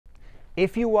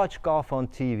If you watch golf on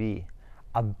TV,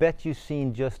 I bet you've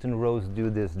seen Justin Rose do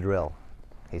this drill.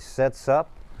 He sets up,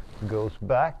 goes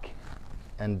back,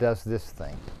 and does this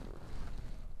thing.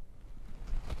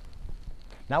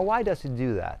 Now, why does he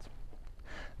do that?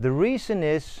 The reason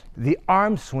is the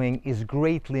arm swing is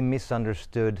greatly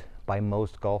misunderstood by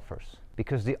most golfers,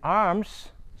 because the arms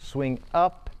swing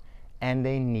up and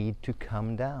they need to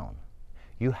come down.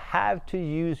 You have to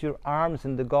use your arms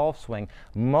in the golf swing.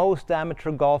 Most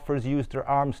amateur golfers use their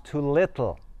arms too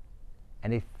little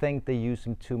and they think they use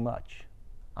them too much.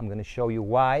 I'm going to show you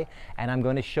why, and I'm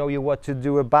going to show you what to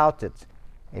do about it.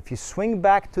 If you swing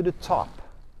back to the top,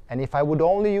 and if I would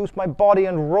only use my body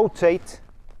and rotate,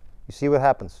 you see what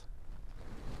happens?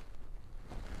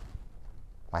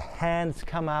 My hands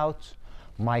come out,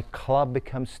 my club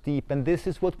becomes steep, and this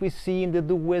is what we see in the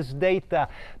deWiz data.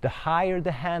 The higher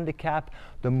the handicap,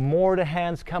 the more the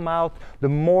hands come out, the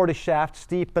more the shaft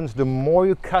steepens, the more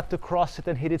you cut across it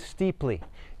and hit it steeply.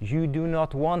 You do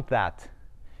not want that.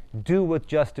 Do what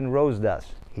Justin Rose does.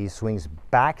 He swings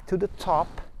back to the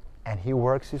top and he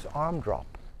works his arm drop.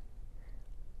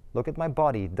 Look at my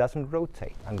body, it doesn't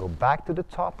rotate. I go back to the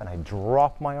top and I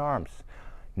drop my arms.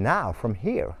 Now from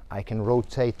here I can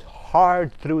rotate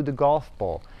hard through the golf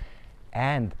ball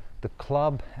and the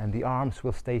club and the arms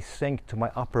will stay synced to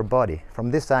my upper body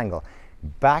from this angle.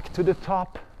 Back to the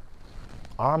top,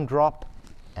 arm drop,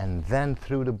 and then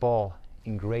through the ball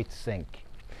in great sync.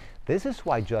 This is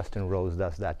why Justin Rose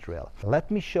does that drill. Let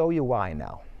me show you why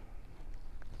now.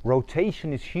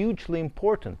 Rotation is hugely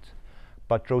important,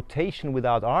 but rotation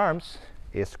without arms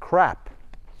is crap.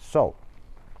 So,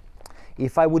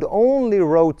 if I would only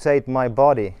rotate my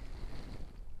body,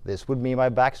 this would be my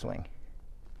backswing.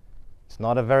 It's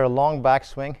not a very long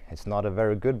backswing, it's not a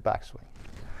very good backswing.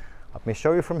 Let me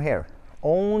show you from here.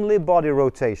 Only body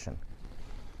rotation.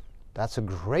 That's a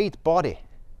great body.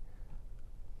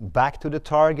 Back to the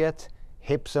target,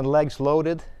 hips and legs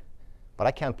loaded, but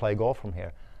I can't play golf from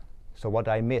here. So what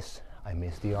I miss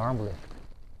the arm lift.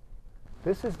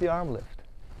 This is the arm lift.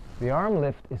 The arm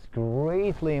lift is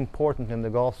greatly important in the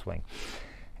golf swing.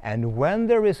 And when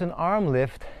there is an arm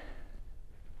lift,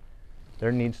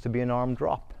 there needs to be an arm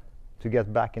drop to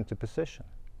get back into position.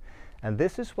 And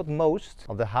this is what most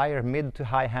of the higher mid to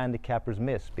high handicappers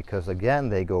miss, because again,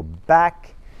 they go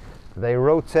back, they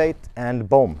rotate, and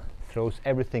boom, throws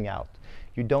everything out.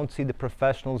 You don't see the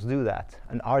professionals do that.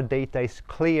 And our data is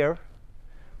clear.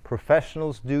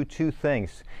 Professionals do two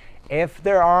things. If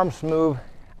their arms move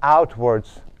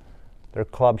outwards, their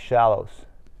club shallows.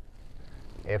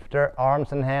 If their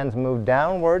arms and hands move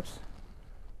downwards,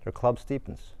 their club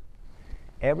steepens.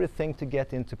 Everything to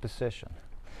get into position.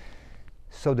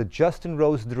 So the Justin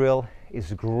Rose drill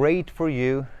is great for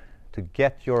you to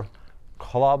get your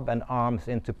club and arms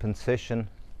into position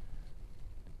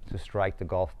to strike the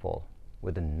golf ball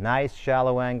with a nice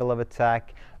shallow angle of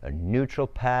attack, a neutral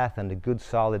path, and a good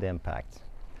solid impact.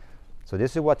 So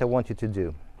this is what I want you to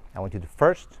do. I want you to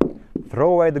first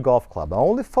throw away the golf club.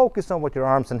 Only focus on what your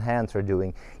arms and hands are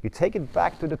doing. You take it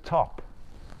back to the top.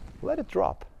 Let it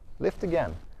drop. Lift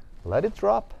again. Let it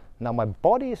drop. Now my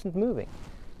body isn't moving.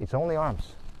 It's only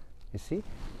arms. You see?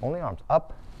 Only arms.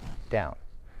 Up, down.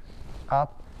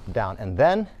 Up, down. And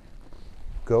then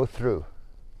go through.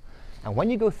 And when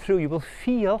you go through, you will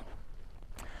feel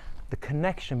the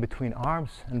connection between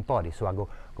arms and body. So I go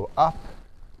up,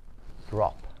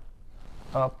 drop,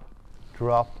 up,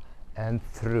 drop, and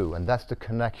through. And that's the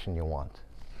connection you want.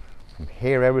 From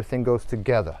here, everything goes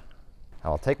together.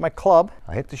 Now I'll take my club,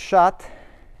 I hit the shot,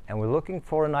 and we're looking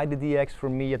for an IDDx for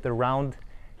me at around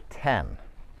 10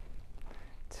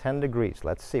 degrees.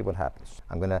 Let's see what happens.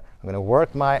 I'm gonna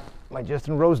work my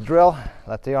Justin Rose drill.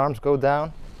 Let the arms go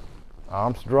down.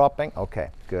 Arms dropping. Okay,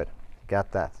 good.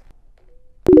 Got that.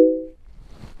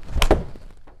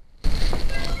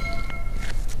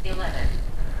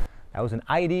 That was an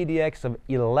IDDx of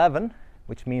 11,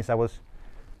 which means I was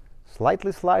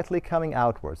slightly coming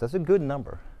outwards. That's a good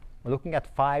number. We're looking at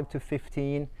 5 to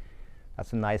 15.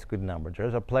 That's a nice, good number.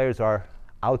 There's players are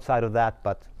outside of that,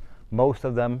 but most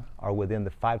of them are within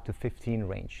the 5 to 15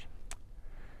 range.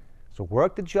 So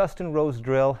work the Justin Rose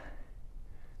drill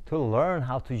to learn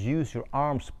how to use your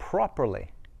arms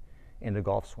properly in the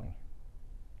golf swing.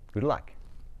 Good luck.